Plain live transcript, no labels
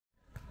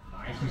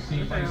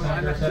received by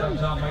Salazar, set up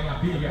job by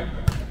Abdilla.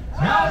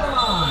 Down the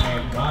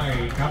line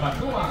by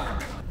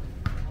Cabatuan.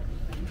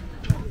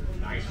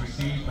 Nice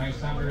receive by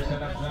Salazar,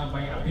 set up job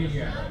by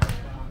Abdilla.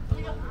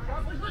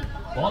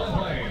 Ball in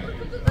play.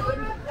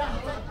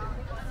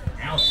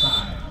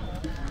 Outside.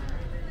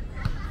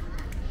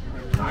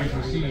 Nice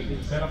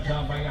receive, set up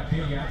job by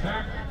Abdilla.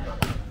 Attack.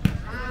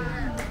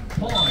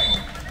 Point.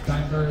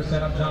 Salazar,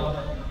 set up job.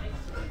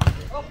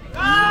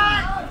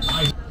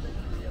 Nice.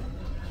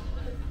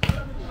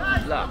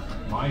 Block.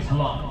 Nice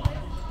block.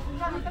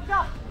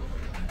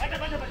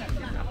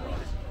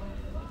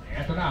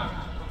 Eto na.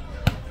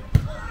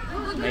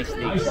 Nice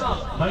Nice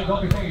up by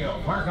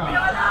Gulpiteo. Varga.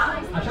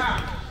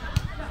 Attack.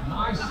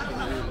 Nice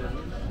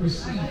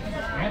receive.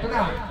 Eto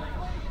na.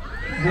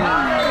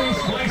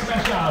 Nice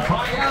placement shot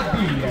by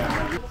Albee.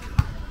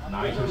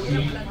 Nice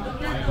receive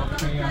by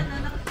Gulpiteo.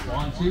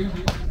 1-2.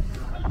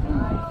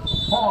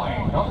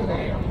 Point.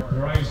 Gulpiteo.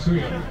 Right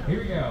sweep. Here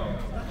we go.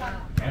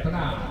 Eto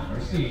na.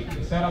 Receive.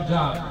 Set up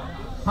job.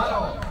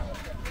 Hello.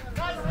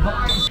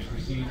 Nice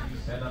receive.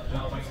 Set up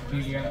job by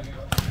Abdilla.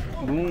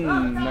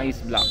 Boom.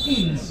 Nice block.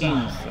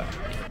 Inside.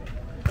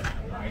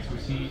 Nice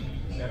receive.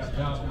 Set up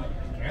job.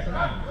 Eto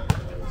na.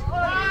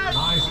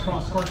 Nice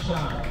cross-court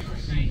shot.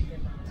 Receive.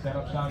 Set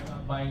up shot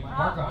by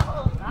Varga.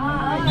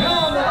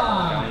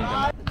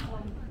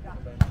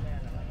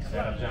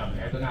 Set up job.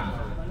 Eto na.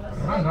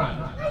 Ranran.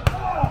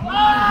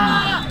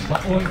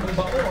 Baon kung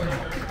baon.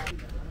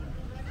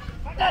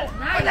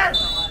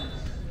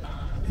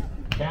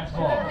 Catch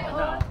ball.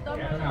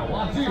 Eto na.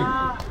 1-2.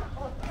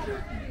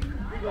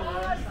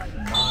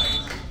 Nice.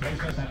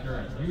 Placement center.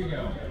 Here we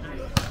go.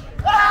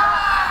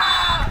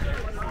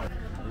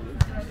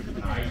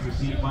 Nice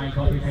receive by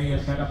Gulpiteo.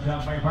 Set up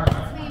job by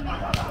Varga.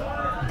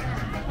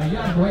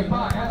 Ayan, buhay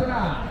pa. Eto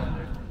na.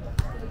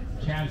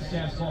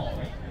 Chance ball.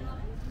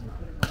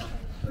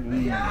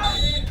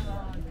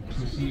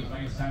 Receive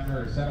by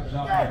Salazar. Set up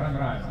job by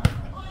Ranran.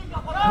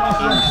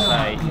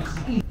 Inside.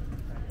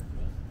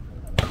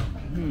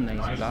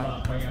 Nice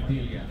block. By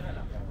Abdilla.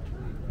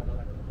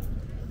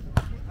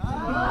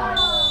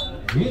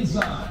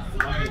 Inside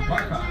by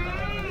Varga.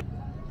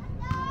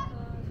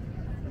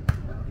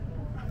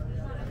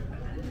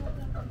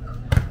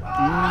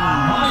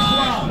 Nice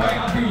block by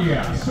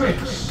Abdilla.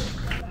 Switch.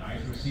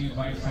 Nice receive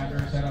by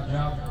Salazar. Set up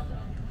job.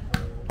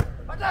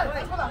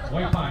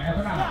 Buhay pa.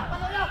 Eto na.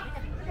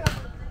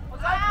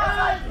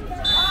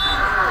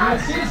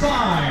 It's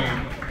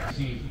inside.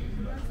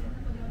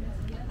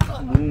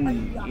 Boom.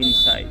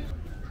 Inside.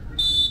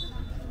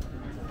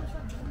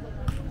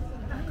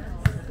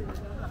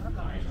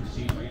 Nice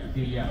receive by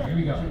Abdilla. Here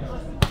we go.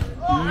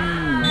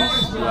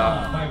 Nice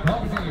block. By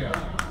Gulpiteo.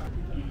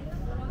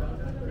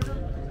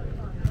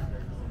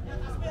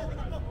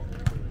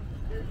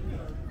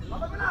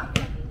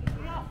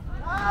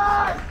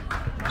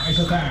 Nice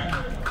attack.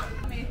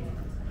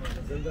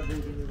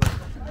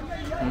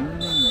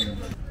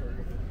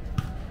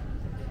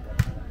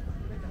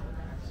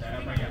 Set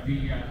up by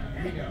Abdilla.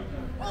 Here we go.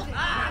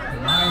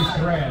 Nice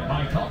thread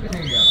by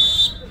Gulpiteo.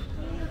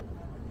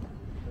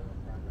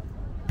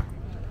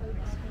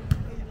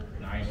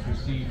 Nice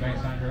receive by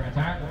Salazar.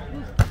 Attack.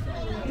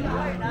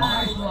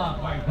 Nice block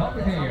by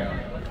Gulpiteo.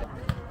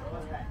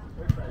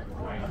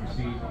 Nice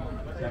receive.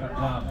 Set up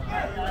job.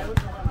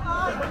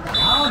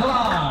 Down the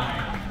line.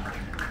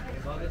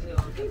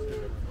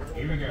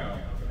 Here we go.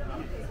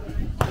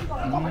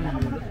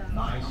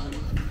 Nice.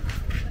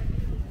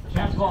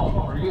 Chance ball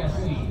for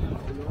USC.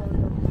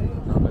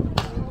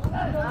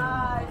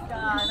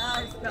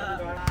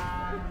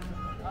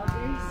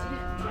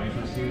 Nice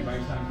receive by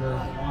Salazar.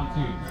 1-2.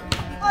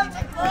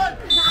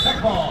 Check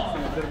ball.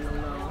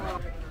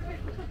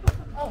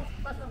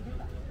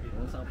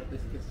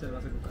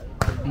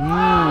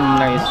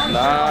 Nice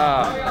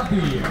block.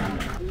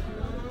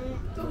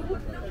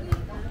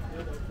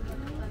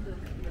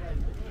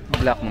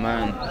 Block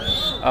man.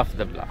 Off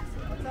the block.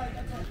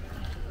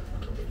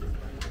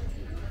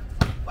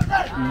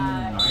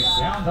 Nice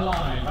down the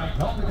line by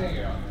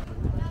Gulpiteo.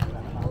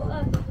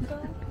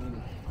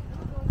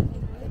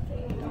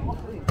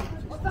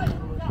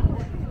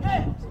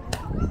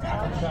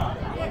 After shot.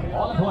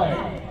 Ball in play.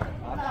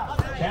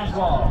 Chance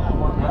ball.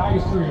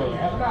 Nice three.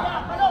 Net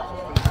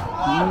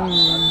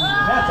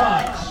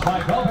touch by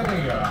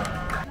Gulpiteo.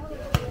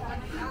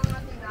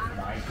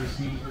 Nice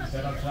receive.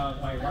 Set up shot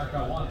by Varga.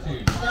 1-2.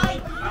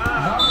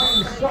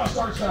 Nice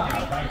cross-court shot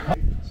by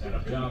set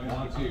up jump.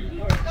 1-2.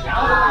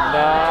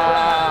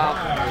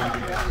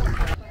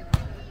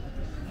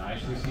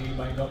 Nice receive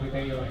by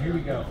Gulpiteo. Here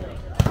we go.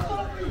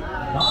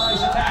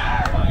 Nice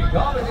attack by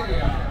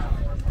Gulpiteo.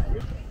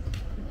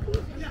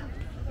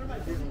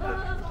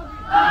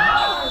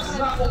 Nice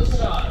knuckle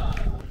shot.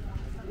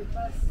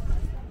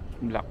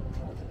 Block.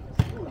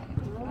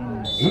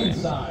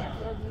 Inside.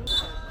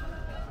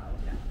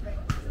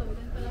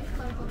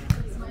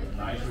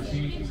 Nice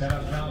receive. Set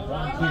up jump.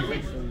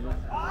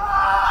 1-2.